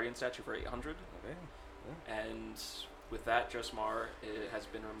attack you with Guardian Statue for 800. Okay. Yeah. And with that, Josmar has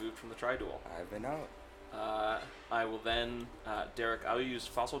been removed from the tri-duel. I've been out. I will then, Derek, I will use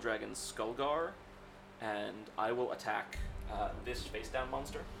Fossil Dragon Skullgar, and I will attack this face-down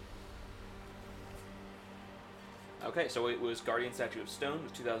monster. Okay, so it was Guardian Statue of Stone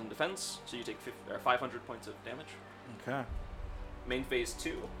with 2,000 defense, so you take 500 points of damage. Okay. Main phase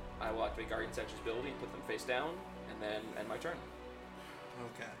 2, I will activate Guardian Statue's ability and put them face down, and then end my turn.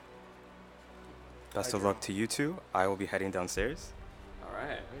 Okay. Best I of draw. luck to you two. I will be heading downstairs.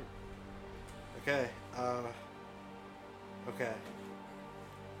 Alright. Okay. Okay.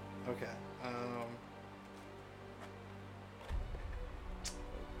 Okay.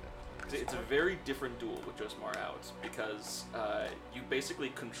 It's a very different duel with Josmar out, because you basically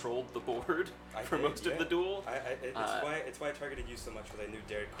controlled the board for most of the duel. It's why I targeted you so much, because I knew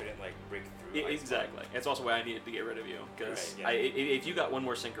Derek couldn't break through. Exactly. It's also why I needed to get rid of you, because Right, yeah. if you got one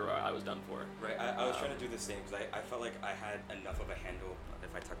more sinker, I was done for. Right, I was trying to do the same, because I felt like I had enough of a handle.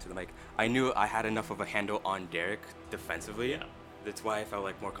 If I talk to the mic, I knew I had enough of a handle on Derek defensively. Yeah. That's why I felt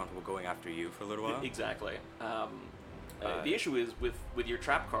more comfortable going after you for a little while. Exactly. The issue is with your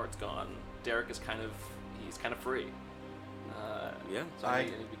trap cards gone, Derek is kind of free. Yeah. So I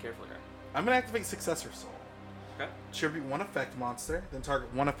need to be careful here. I'm gonna activate Successor Soul. Okay. Tribute one effect monster, then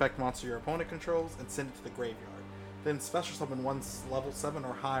target one effect monster your opponent controls and send it to the graveyard. Then special summon one level 7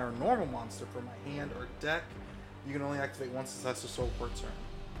 or higher normal monster from my hand or deck. You can only activate one Successor Soul per turn.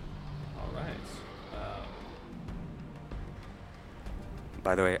 All right.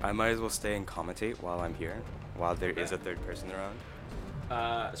 By the way, I might as well stay and commentate while I'm here, while there is a third person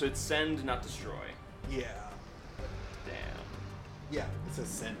around. So it's send, not destroy. Yeah. Damn. Yeah, it says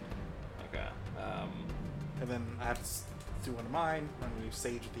send. Okay. And then I have to do one of mine. I'm gonna use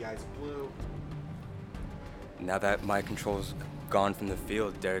Sage with the Eyes of Blue. Now that my control's gone from the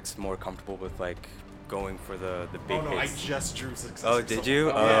field, Derek's more comfortable with going for the big Oh no, hits. I just drew Successor Oh, Soul. did you?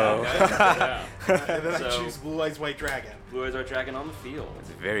 Yeah, Oh. okay. Yeah. And then I So- choose Blue Eyes White Dragon. Blue Eyes White Dragon on the field. It's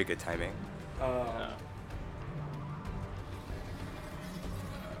very good timing. Yeah.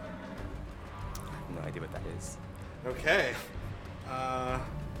 No idea what that is. Okay. And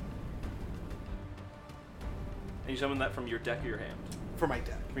you summon that from your deck or your hand? For my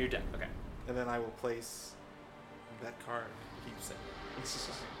deck. From your deck, okay. And then I will place that card. Keep saying.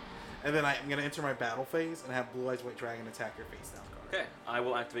 And then I'm gonna enter my battle phase and have Blue Eyes White Dragon attack your face down card. Okay, I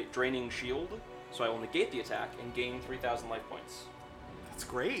will activate Draining Shield, so I will negate the attack and gain 3,000 life points. That's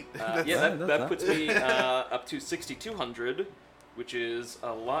great. That puts me up to 6,200, which is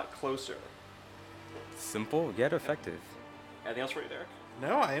a lot closer. Simple yet effective. Anything else for you, Derek?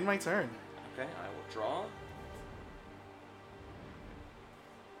 No, I end my turn. Okay, I will draw.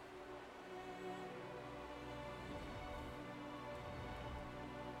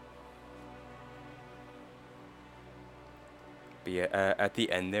 But yeah, at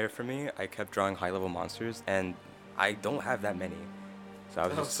the end there for me, I kept drawing high-level monsters, and I don't have that many.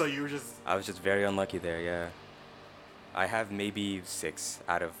 So So you were just. I was just very unlucky there. Yeah, I have maybe 6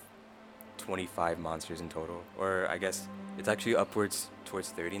 out of 25 monsters in total, or I guess it's actually upwards towards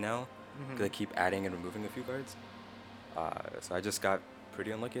 30 now, because I keep adding and removing a few cards. So I just got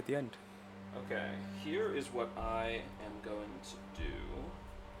pretty unlucky at the end. Okay, here is what I am going to do.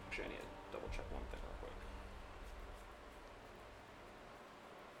 Actually, I need to double check one thing real quick.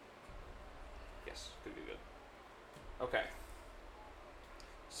 Yes, good. Okay.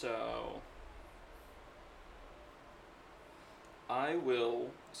 So I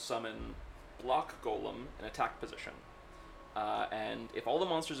will summon Block Golem in attack position. And if all the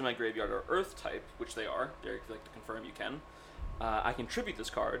monsters in my graveyard are Earth type, which they are, Derek, if you'd like to confirm, you can, I can tribute this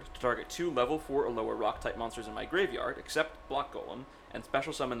card to target 2 level 4 or lower Rock type monsters in my graveyard, except Block Golem, and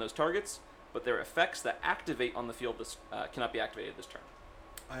special summon those targets, but their effects that activate on the field cannot be activated this turn.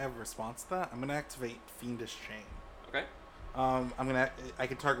 I have a response to that. I'm gonna activate Fiendish Chain. Okay? I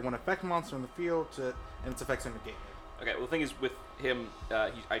can target one effect monster in the field and its effects are negated. Okay, well, the thing is, with him,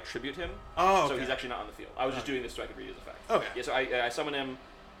 I tribute him, Oh, so okay. he's actually not on the field. I was just doing this so I could read his effect. Okay. Yeah, so I summon him,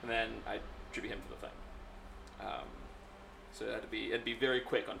 and then I tribute him to the thing. So it'd be very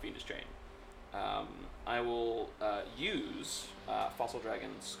quick on Fiendish Chain. I will use Fossil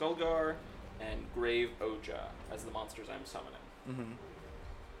Dragon Skullgar and Grave Oja as the monsters I'm summoning. Mm-hmm.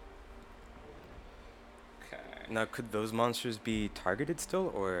 Okay. Now, could those monsters be targeted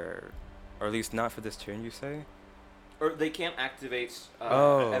still, or at least not for this turn, you say? Or they can't activate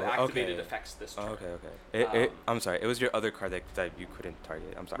activated okay. effects this turn. Oh, okay. I'm sorry. It was your other card that you couldn't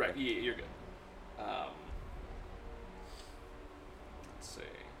target. I'm sorry. Right, yeah, you're good. Let's see.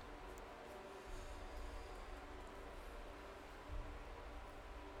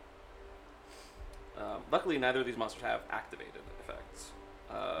 Luckily, neither of these monsters have activated effects.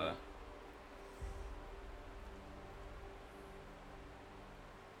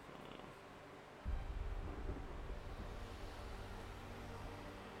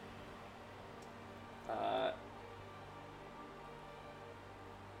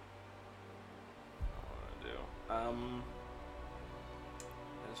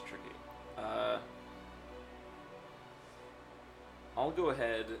 That's tricky. I'll go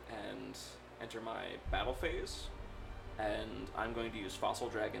ahead and enter my battle phase, and I'm going to use Fossil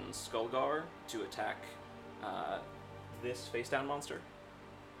Dragon Skullgar to attack this face down monster.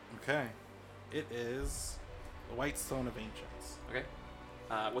 Okay. It is the White Stone of Ancients. Okay.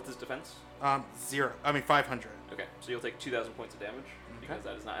 What's his defense? 500. Okay, so you'll take 2,000 points of damage because Okay.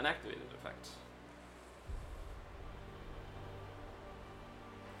 that is not an activated effect.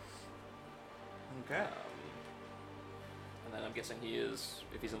 Okay. And then I'm guessing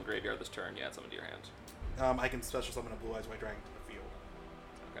if he's in the graveyard this turn, yeah, it's summoned to your hand. I can special summon a Blue Eyes White Dragon to the field.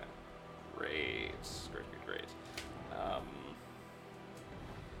 Okay. Great.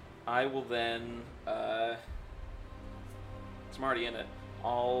 I will then, I'm already in it,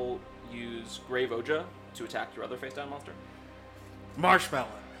 I'll use Grave Oja to attack your other face down monster. Marshmallow.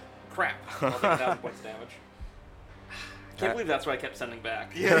 Crap. I'll take 1,000 points of damage. Can't believe that's what I kept sending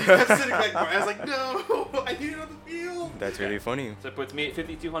back. Yeah, you kept sitting back more. I was like, no, I need it on the field. That's really funny. So it puts me at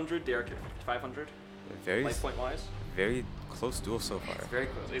 5,200, Derek at 5,500. Very Life point wise. very close duel so far. It's very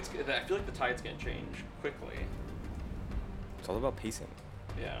close. I feel like the tide's gonna change quickly. It's all about pacing.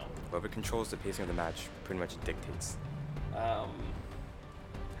 Yeah. Whoever controls the pacing of the match pretty much dictates how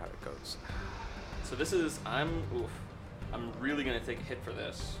it goes. So this is I'm really gonna take a hit for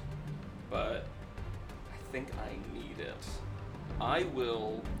this, but I think I need it. I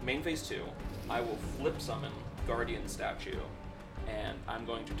will main phase 2. I will flip summon Guardian Statue, and I'm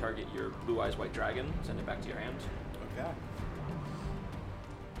going to target your Blue Eyes White Dragon. Send it back to your hand. Okay.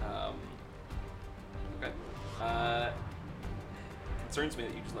 Okay. Concerns me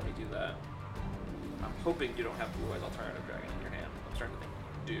that you just let me do that. I'm hoping you don't have Blue Eyes Alternative Dragon in your hand. I'm starting to think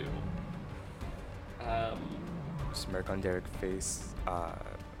you do. Smirk on Derek's face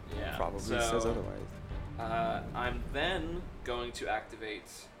Yeah. probably so, says otherwise. I'm then going to activate.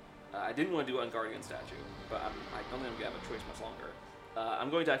 I didn't want to do it on Guardian Statue, but I don't think I'm going to have a choice much longer. I'm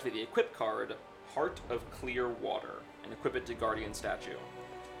going to activate the equip card, Heart of Clear Water, and equip it to Guardian Statue.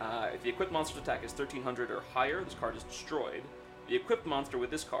 If the equipped monster's attack is 1,300 or higher, this card is destroyed. The equipped monster with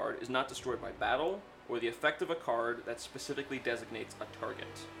this card is not destroyed by battle or the effect of a card that specifically designates a target.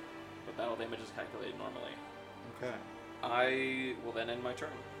 But battle damage is calculated normally. Okay. I will then end my turn.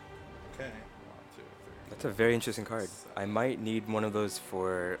 Okay. 1, 2, 3. That's a very interesting card. I might need one of those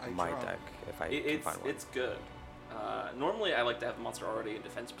for my draw. deck if I can find one. It's good. Normally I like to have the monster already in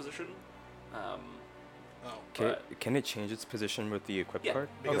defense position. Oh. Can it change its position with the equipped Yeah. card?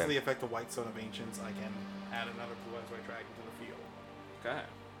 Because okay. of the effect of White Stone of Ancients, I can add another Blue Eyes White Dragon to the field. Okay.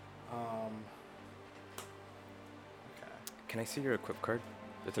 Okay. Can I see your equipped card?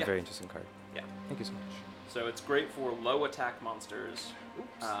 It's Yeah. a very interesting card. Yeah. Thank you so much. So it's great for low attack monsters,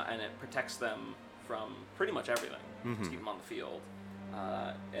 Oops. and it protects them from pretty much everything to keep them on the field.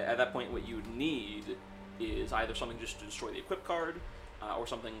 At that point, what you would need is either something just to destroy the equip card, or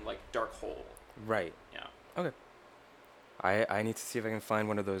something like Dark Hole. Right. Yeah. Okay. I need to see if I can find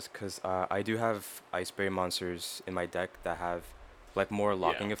one of those because I do have Iceberry monsters in my deck that have like more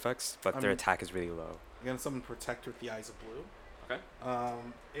locking Yeah. effects, but their attack is really low. I'm gonna summon Protector with the Eyes of Blue. Okay.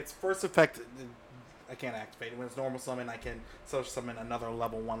 Its first effect, I can't activate it. When it's normal summon, I can social summon another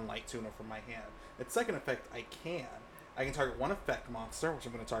level 1 Light Tuner from my hand. Its second effect, I can target one effect monster, which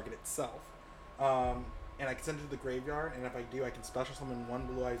I'm going to target itself. And I can send it to the graveyard, and if I do, I can special summon one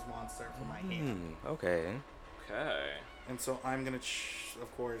Blue Eyes monster from my hand. Okay. Okay. And so I'm going to,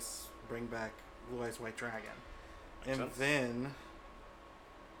 of course, bring back Blue Eyes White Dragon. Makes And sense. then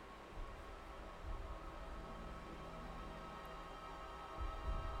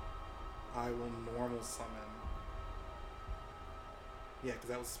I will normal summon. Yeah, because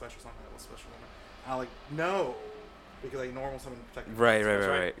that was a special summon. That was special summon. No, because I normal summon protected. Right.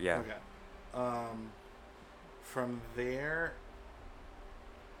 right. Yeah. Okay. From there,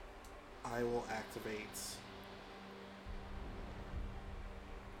 I will activate.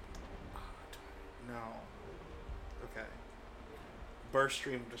 No. Okay. Burst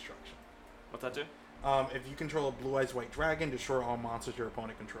Stream of Destruction. What's that do? If you control a Blue Eyes White Dragon, destroy all monsters your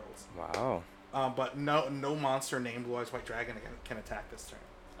opponent controls. Wow. But no monster named Blue Eyes White Dragon can attack this turn.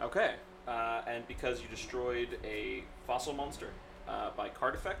 Okay. And because you destroyed a fossil monster by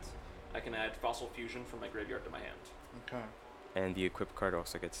card effect, I can add Fossil Fusion from my graveyard to my hand. Okay. And the equipped card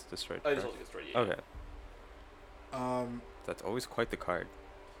also gets destroyed. Oh, this correct? also gets destroyed. Yeah. Okay. That's always quite the card.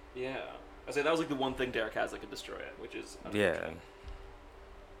 Yeah. I say that was like the one thing Derek has that could destroy it, which is Yeah. unfortunate.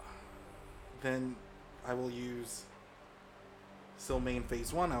 Then I will use still main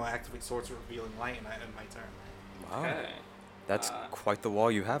phase 1. I will activate Swords of Revealing Light and I end my turn. Wow. Okay. That's quite the wall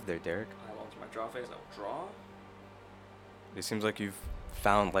you have there, Derek. I will enter my draw phase. I will draw. It seems like you've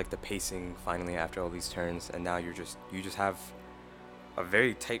found like the pacing finally after all these turns, and now you just have a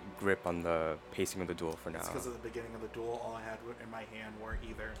very tight grip on the pacing of the duel for now. It's because at the beginning of the duel, all I had in my hand were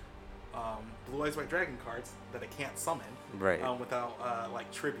either Blue Eyes White Dragon cards that I can't summon Right. without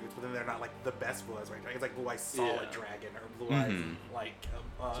like tributes, but then they're not like the best Blue Eyes White Dragon. It's like Blue Eyes Solid Yeah. Dragon or Blue Eyes like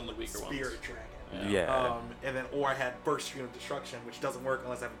Some of the weaker Spirit ones. Dragon. Yeah. And then, or I had Burst Stream of Destruction, which doesn't work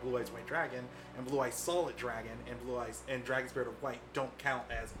unless I have a Blue Eyes White Dragon, and Blue Eyes Solid Dragon, and Blue Eyes and Dragon Spirit of White don't count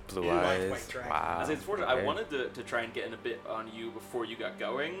as Blue Eyes. White Dragon. Wow. I say it's fortunate. Okay. I wanted to try and get in a bit on you before you got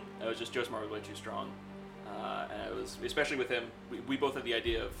going. It was just Joe Smart was way too strong, and it was especially with him. We both had the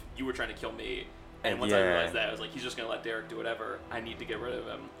idea of you were trying to kill me, and once I Yeah. realized that, I was like, he's just gonna let Derek do whatever. I need to get rid of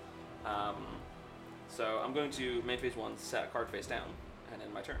him. So I'm going to main phase 1, set a card face down, and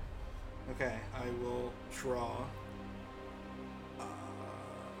end my turn. Okay, I will draw.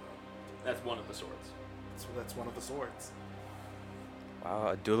 That's one of the swords. So that's one of the swords. Wow,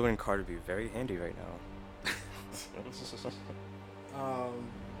 a dueling card would be very handy right now. I don't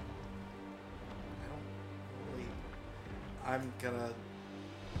really. I'm gonna.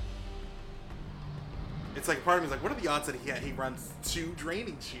 It's like part of me is like, what are the odds that he runs 2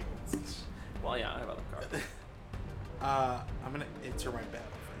 draining shields? Well, yeah, I have other cards. I'm gonna enter my battle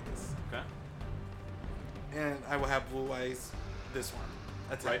phase, Okay. and I will have Blue Eyes. This one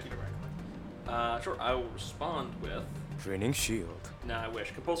attack Right. you directly. Sure. I will respond with. Draining shield. No, I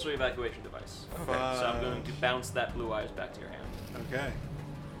wish. Compulsory evacuation device. Okay. So I'm going to bounce that blue eyes back to your hand. Okay.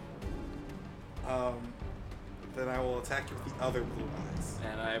 Then I will attack you with the other Blue Eyes.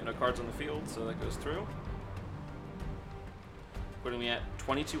 And I have no cards on the field, so that goes through. Putting me at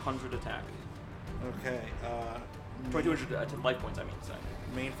 2,200 attack. Okay. 2,200 life points, I mean. So.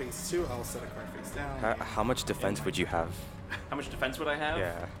 Main phase 2, I'll set a card face down. How much defense would you have? How much defense would I have?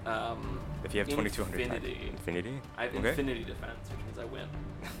 Yeah. If you have 2,200 attack. Infinity. Infinity? I have Okay. infinity defense, which means I win.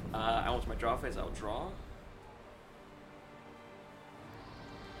 I want my draw phase. I'll draw.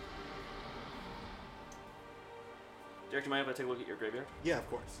 Derek, do you mind if I take a look at your graveyard? Yeah, of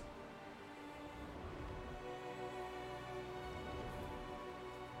course.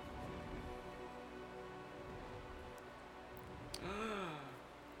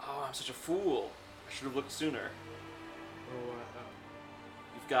 Oh, I'm such a fool. I should have looked sooner. Oh,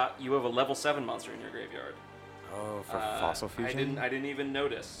 You have a level 7 monster in your graveyard. Oh, for fossil fusion? I didn't even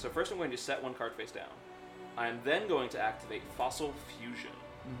notice. So first I'm going to set one card face down. I'm then going to activate Fossil Fusion.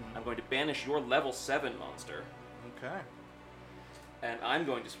 Mhm. I'm going to banish your level 7 monster. Okay. And I'm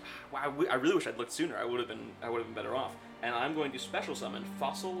going to. Wow, I really wish I'd looked sooner. I would have been better off. And I'm going to special summon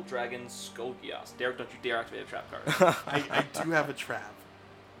Fossil Dragon Skolgios. Derek, don't you dare activate a trap card. I do have a trap.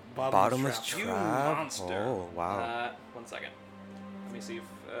 Bottomless trap. You trap? monster. Oh, wow. 1 second. Let me see if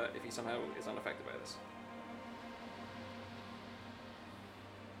he somehow is unaffected by this.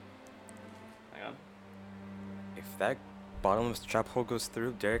 Hang on. If that bottomless trap hole goes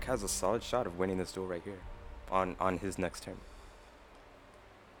through, Derek has a solid shot of winning this duel right here on his next turn.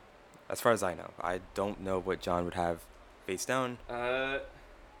 As far as I know. I don't know what John would have face down.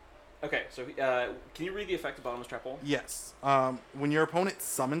 Okay, so can you read the effect of bottomless trap hole? Yes. When your opponent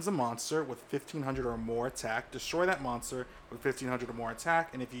summons a monster with 1,500 or more attack, destroy that monster with 1,500 or more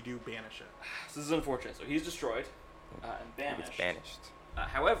attack, and if you do, banish it. So this is unfortunate. So he's destroyed and banished. It's banished.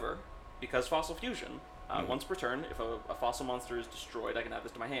 However, because Fossil Fusion, once per turn, if a fossil monster is destroyed, I can add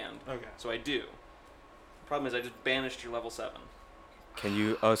this to my hand. Okay. So I do. The problem is I just banished your level 7. Can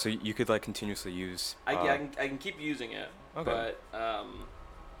you... Oh, so you could, like, continuously use... I can keep using it, Okay. but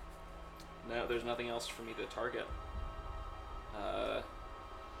no, there's nothing else for me to target.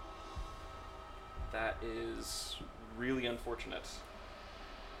 That is really unfortunate.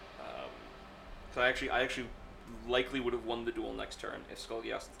 So I actually likely would have won the duel next turn if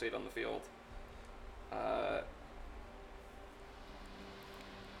Skolgios had stayed on the field.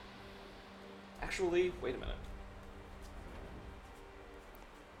 Actually, wait a minute.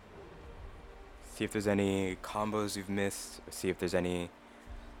 See if there's any combos you've missed. See if there's any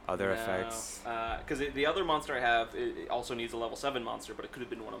other effects. Because the other monster I have it also needs a level 7 monster, but it could have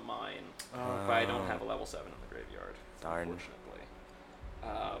been one of mine. But I don't have a level 7 in the graveyard, Darn. unfortunately.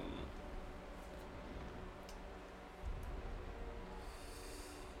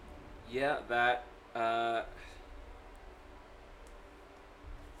 Yeah, that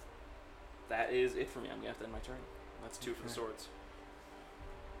is it for me. I'm gonna have to end my turn. That's 2 for the Okay. swords.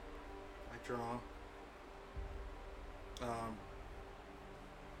 I draw.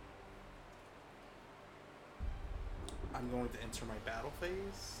 I'm going to enter my battle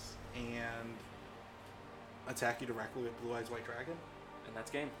phase and attack you directly with Blue Eyes White Dragon. And that's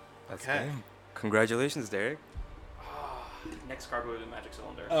game. That's Okay. game. Congratulations, Derek. Next card would have been Magic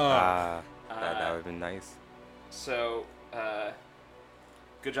Cylinder. That would have been nice. So,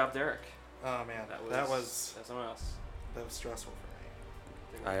 good job, Derek. Oh man, That was someone else. that was stressful for me.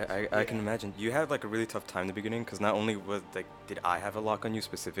 I can imagine. You had like a really tough time in the beginning because not only did I have a lock on you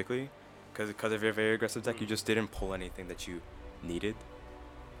specifically, because of your very aggressive deck, you just didn't pull anything that you needed.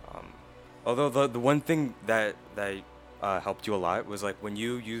 Although the one thing that helped you a lot was like when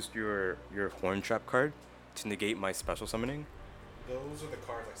you used your horn trap card to negate my special summoning. Those are the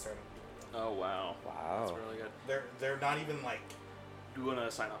cards I started with. Oh wow. Wow. That's really good. They're not even like. Do you want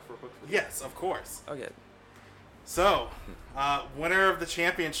to sign off real quick? Yes, of course. Okay. So, winner of the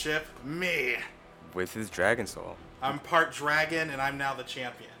championship, me. With his Dragon Soul. I'm part dragon, and I'm now the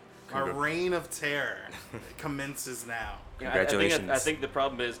champion. Our Congra- reign of terror commences now. Yeah, Congratulations. I think the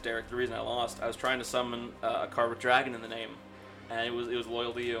problem is, Derek, the reason I lost, I was trying to summon a card with dragon in the name, and it was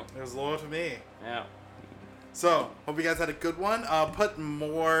loyal to you. It was loyal to me. Yeah. So, hope you guys had a good one. Put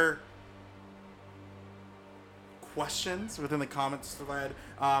more questions within the comments thread.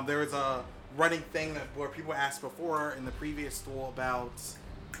 There was a running thing where people asked before in the previous duel about,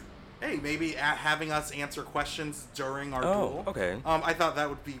 hey, maybe having us answer questions during our duel. Okay. I thought that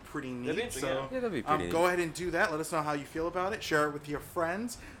would be pretty That'd be neat. interesting, So Yeah, that'd be pretty. go ahead and do that. Let us know how you feel about it. Share it with your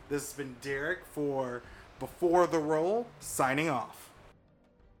friends. This has been Derek for Before the Roll, signing off.